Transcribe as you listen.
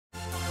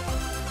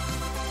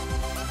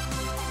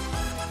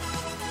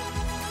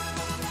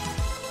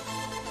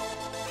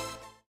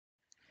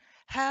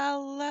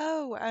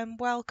and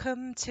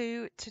welcome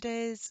to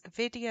today's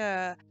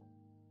video.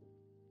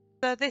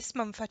 So this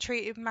month I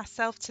treated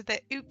myself to the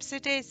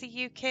Oopsie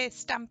Daisy UK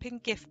stamping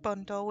gift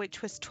bundle,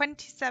 which was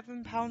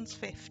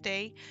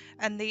 £27.50,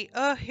 and the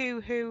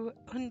Ohuhu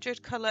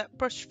 100 colour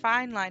brush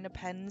fine liner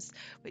pens,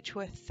 which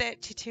were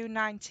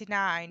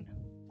 £32.99.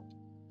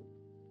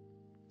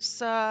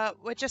 So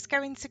we're just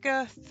going to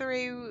go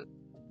through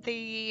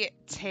the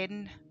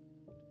tin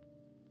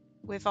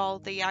with all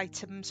the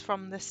items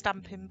from the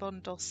stamping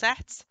bundle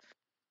set.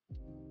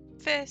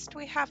 First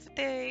we have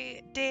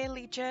the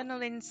daily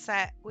journaling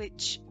set,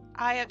 which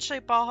I actually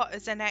bought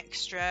as an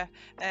extra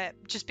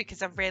just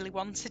because I really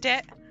wanted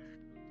it.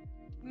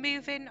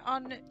 Moving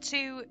on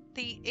to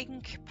the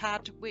ink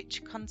pad,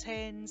 which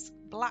contains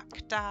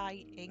black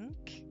dye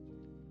ink.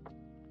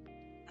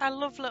 I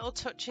love little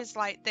touches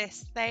like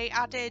this. They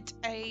added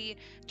a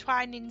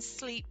twining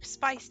sleep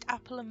spiced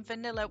apple and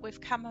vanilla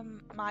with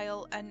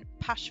chamomile and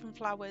passion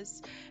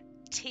flowers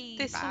tea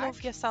bag. This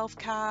Love Yourself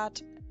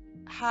card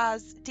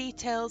has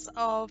details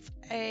of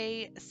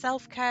a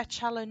self-care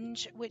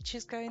challenge which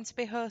is going to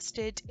be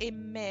hosted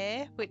in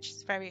May, which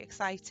is very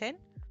exciting.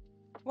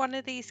 One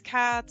of these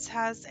cards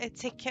has a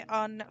ticket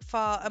on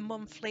for a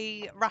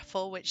monthly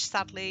raffle, which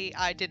sadly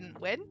I didn't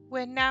win.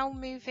 We're now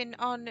moving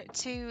on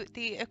to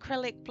the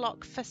acrylic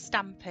block for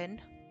stamping.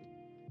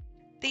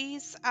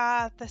 These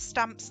are the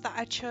stamps that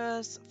I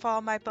chose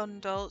for my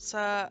bundle,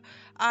 so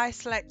I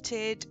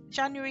selected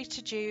January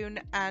to June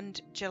and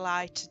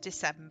July to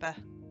December.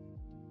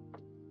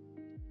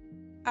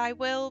 I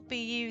will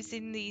be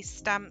using these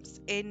stamps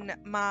in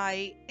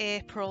my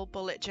April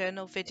bullet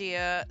journal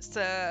video,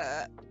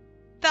 so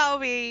that'll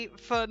be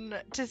fun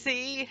to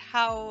see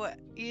how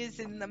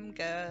using them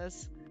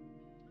goes.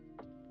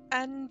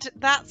 And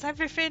that's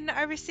everything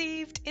I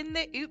received in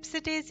the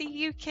Oopsie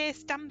Daisy UK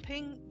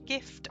stamping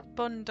gift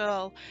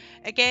bundle.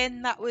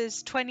 Again, that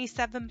was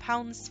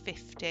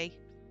 £27.50.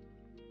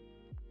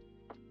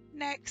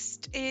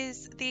 Next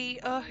is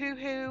the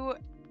Ohuhu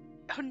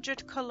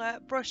 100 colour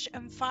brush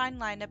and fine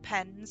liner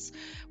pens,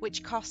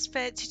 which cost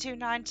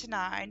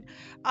 £32.99.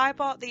 I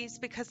bought these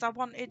because I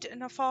wanted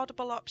an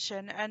affordable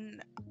option,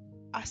 and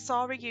I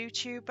saw a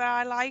YouTuber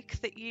I like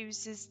that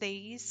uses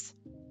these.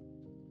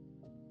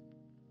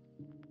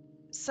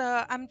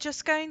 So I'm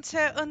just going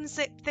to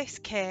unzip this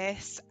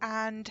case,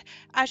 and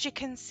as you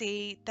can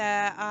see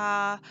there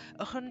are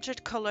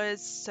 100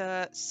 colours,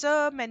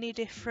 so many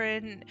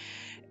different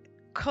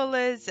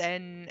colours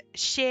and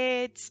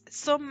shades.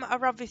 Some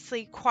are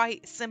obviously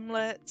quite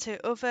similar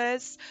to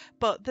others,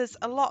 but there's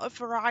a lot of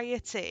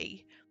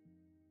variety.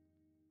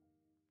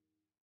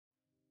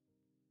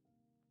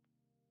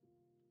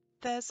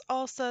 There's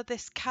also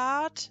this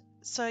card,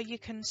 so you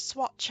can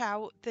swatch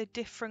out the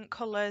different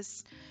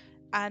colours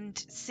and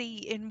see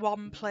in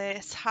one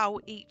place how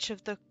each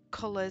of the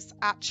colours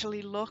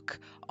actually look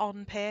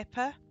on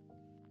paper.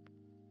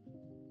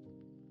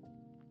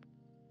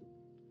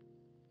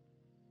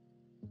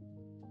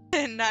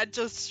 And I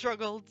just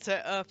struggled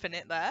to open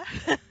it there.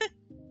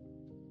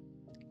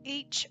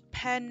 Each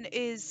pen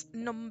is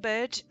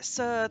numbered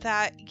so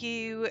that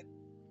you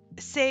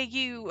say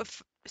you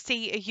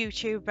see a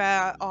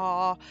YouTuber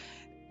or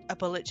a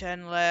bullet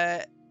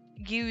journaler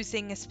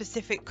using a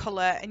specific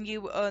colour and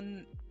you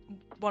own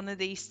one of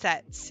these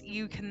sets,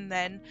 you can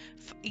then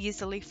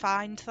easily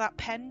find that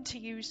pen to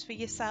use for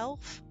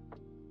yourself.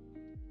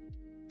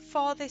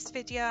 For this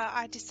video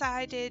I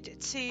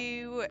decided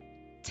to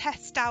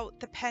test out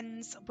the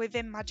pens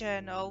within my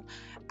journal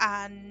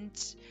and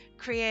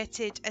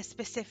created a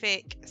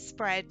specific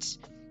spread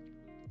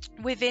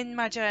within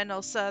my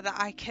journal so that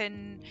I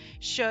can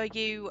show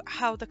you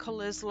how the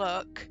colours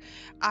look.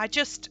 I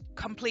just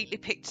completely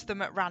picked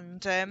them at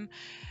random,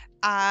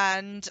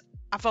 and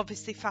I've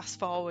obviously fast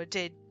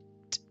forwarded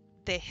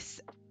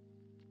this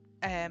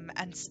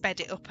and sped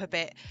it up a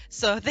bit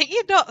so that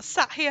you're not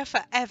sat here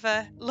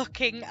forever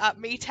looking at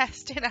me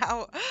testing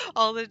out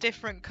all the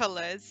different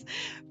colours.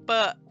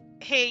 But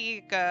here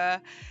you go.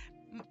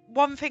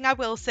 One thing I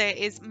will say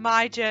is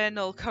my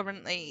journal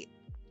currently,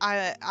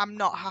 I'm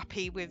not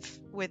happy with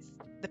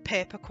the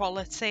paper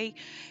quality.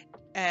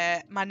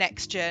 My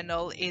next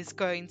journal is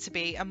going to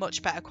be a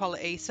much better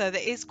quality, so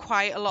there is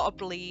quite a lot of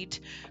bleed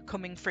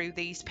coming through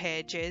these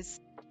pages.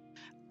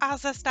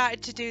 As I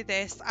started to do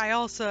this, I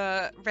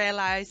also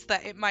realised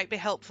that it might be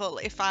helpful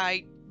if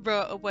I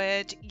wrote a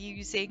word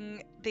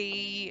using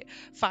the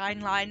fine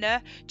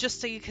liner,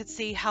 just so you could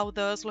see how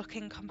those look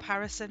in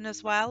comparison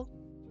as well.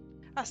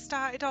 I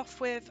started off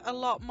with a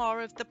lot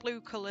more of the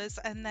blue colours,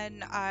 and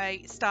then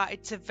I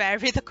started to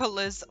vary the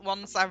colours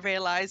once I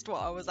realised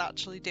what I was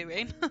actually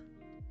doing.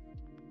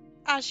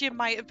 As you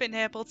might have been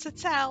able to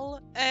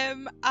tell,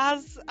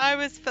 as I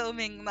was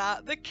filming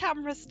that, the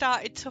camera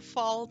started to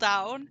fall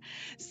down,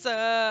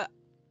 so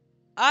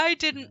I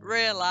didn't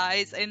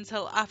realise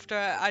until after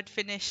I'd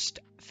finished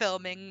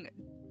filming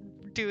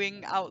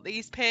doing out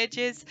these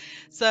pages,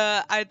 so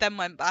I then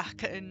went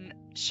back and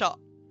shot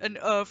an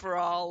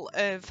overall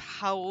of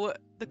how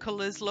the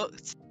colours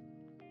looked.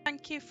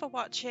 Thank you for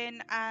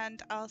watching,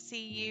 and I'll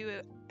see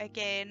you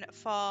again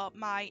for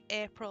my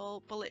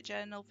April bullet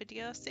journal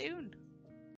video soon.